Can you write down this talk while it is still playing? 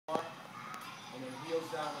and then heels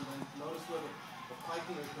down, and then notice where the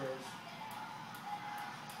piking occurs.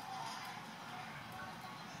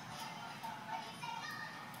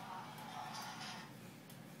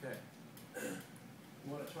 Okay. You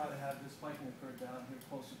want to try to have this spiking occur down here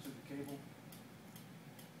closer to the cable.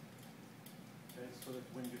 Okay, so that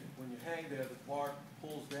when you hang there, the bar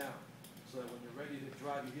pulls down, so that when you're ready to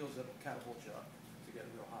drive your heels, it'll catapult you up to get it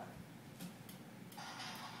real high.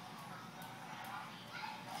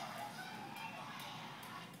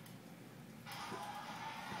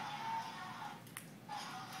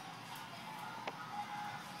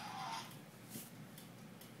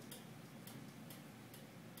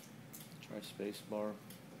 Try space bar.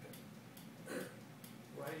 Okay.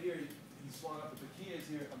 Right here, he swung up, but the key is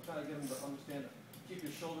here, I'm trying to get him to understand that keep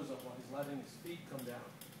your shoulders up while he's letting his feet come down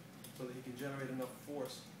so that he can generate enough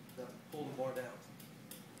force to pull the bar down.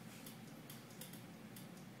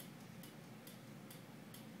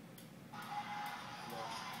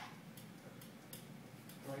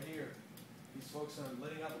 Right here, he's focused on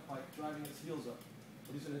letting out the pike, driving his heels up.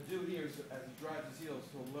 What he's going to do here is, as he drives his heels,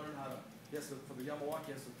 he'll learn how to, for the Yamawaki,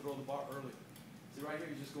 he has to throw the bar early. See, right here,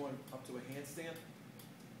 he's just going up to a handstand.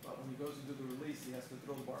 But when he goes to do the release, he has to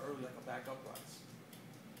throw the bar early like a back rise.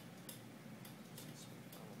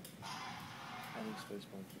 I think space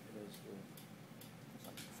bar is the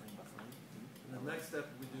frame by frame. And the next step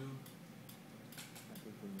we do,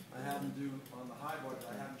 I have him do on the high bar,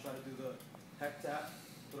 I have him try to do the heck tap,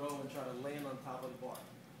 throw, and try to land on top of the bar.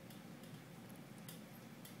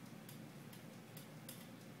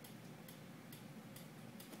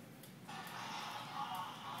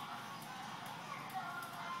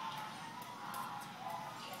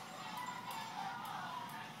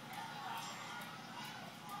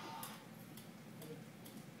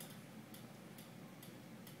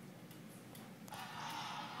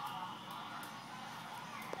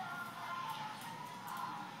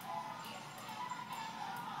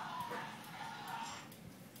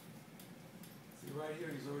 Right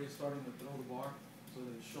here, he's already starting to throw the bar so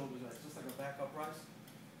that his shoulders are just like a back rise,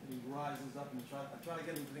 and he rises up and I try to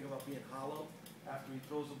get him to think about being hollow after he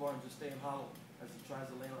throws the bar and just staying hollow as he tries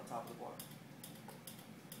to land on top of the bar.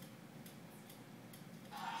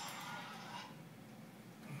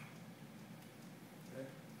 Okay,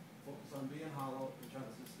 focus on being hollow and trying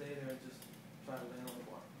to just stay there and just try to land on the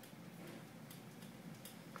bar.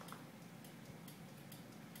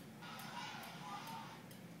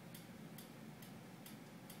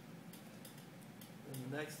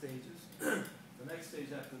 The next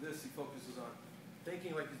stage after this, he focuses on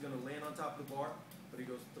thinking like he's going to land on top of the bar, but he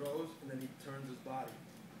goes throws and then he turns his body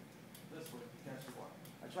this way to catch the bar.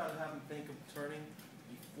 I try to have him think of turning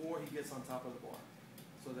before he gets on top of the bar,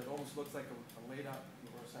 so that it almost looks like a laid out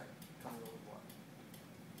reverse hack coming over the bar.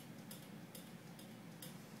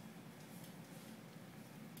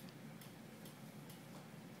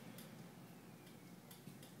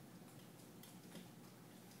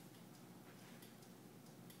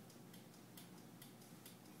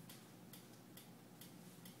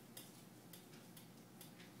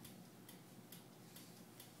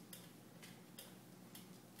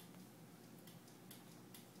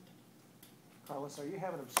 Carlos, are you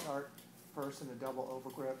having them start first in a double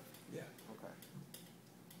overgrip? Yeah. Okay.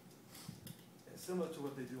 It's similar to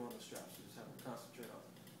what they do on the straps. You just have them concentrate on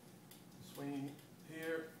swinging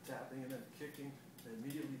here, tapping, and then kicking, and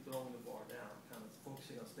immediately throwing the bar down, kind of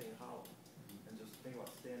focusing on staying hollow, and just think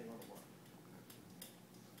about standing on the bar.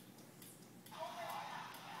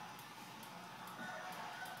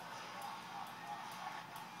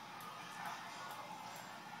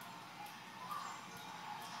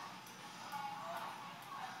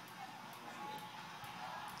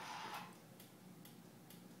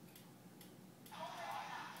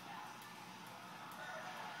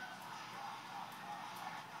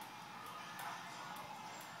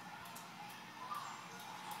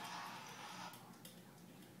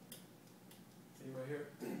 Right here,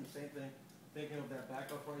 same thing, thinking of that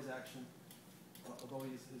back up rise action, although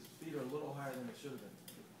his feet are a little higher than they should have been.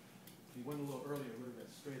 If he went a little earlier, it would have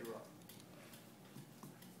been straighter up.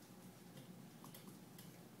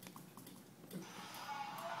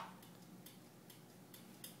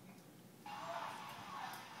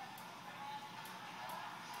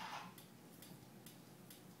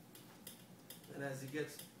 And as he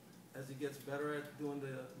gets better at doing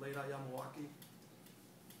the laid out Yamawaki,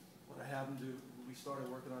 what I have him do, we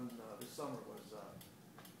started working on this summer, was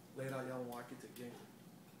laid out Yamawaki to Gingham.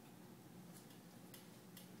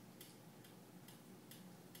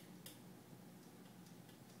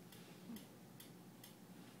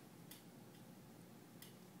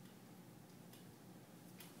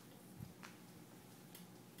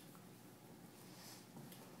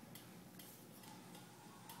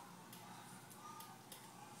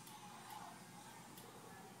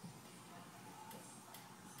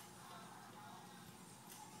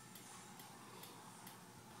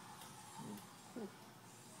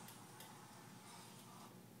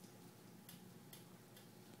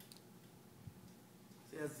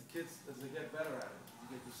 as the kids, as they get better at it, you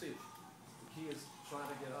get to see it. The key is trying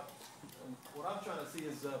to get up. And what I'm trying to see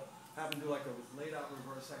is have him do like a laid out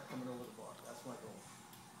reverse hack coming over the bar. That's my goal.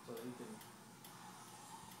 So that he can.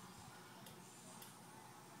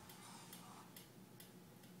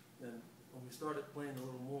 Then when we started playing a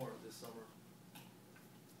little more this summer,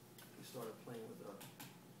 we started playing with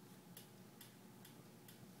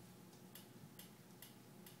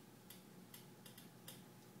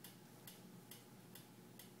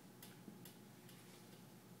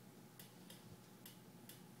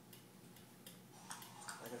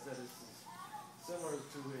like I said, this is similar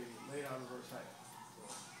to a laid out reverse hike.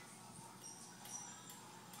 So,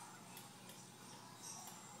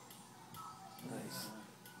 Nice.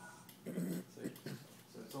 see?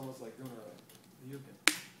 So it's almost like doing a Yukin.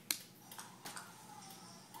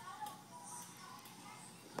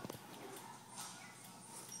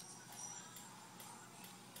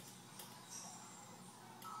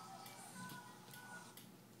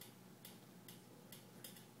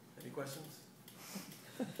 Any questions?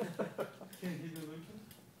 Can he do Lucan?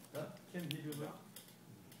 Huh? Can he do Lucan?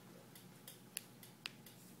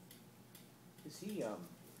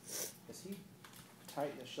 Is he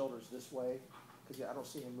tight in his shoulders this way? Because I don't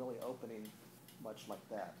see him really opening much like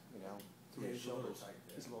that, you know, through Yeah, his he's a little shoulders. tight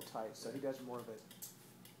there. He's a little tight, so he does more of it,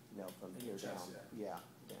 you know, from In here the chest, down. Yeah,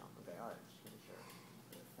 down. Okay, all right, just making sure.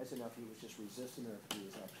 I just didn't know if he was just resisting or if he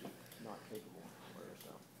was actually not capable or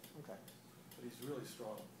so. Okay, But he's really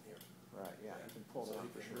strong here. right, yeah, he can pull so it out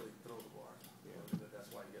he for can sure. really throw the bar. Yeah. So that's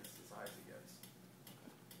why he gets as high as he gets.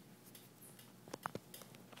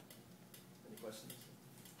 Any questions?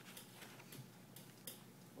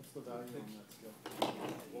 What's the value on that skill?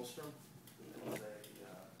 Wallstrom is a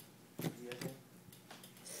EA thing.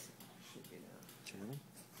 Should be now. Channel?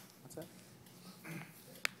 What's that?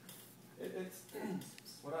 It's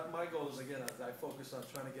my goal is again is I focus on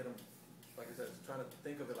trying to get him, like I said, trying to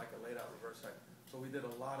think of it like a laid out reverse hack. So we did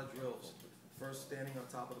a lot of drills. First standing on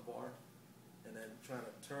top of the bar, and then trying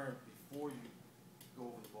to turn before you go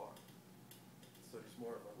over the bar. So it's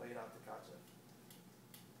more of a laid out Takacha.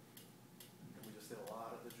 And we just did a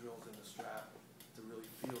lot of the drills in the strap to really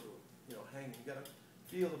feel the, hanging. You gotta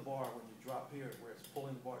feel the bar when you drop here where it's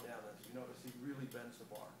pulling the bar down. As you notice, he really bends the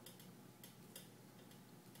bar.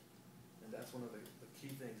 And that's one of the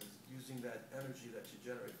key things is using that energy that you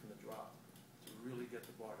generate from the drop to really get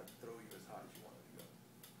the bar to throw you as high as you want it to go.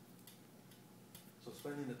 So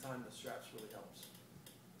spending the time in the straps really helps.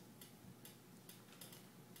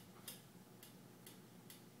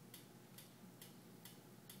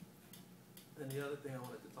 And the other thing I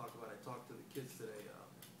wanted to talk about, I talked to the kids today,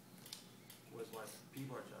 was my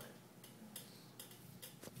P-bar giant.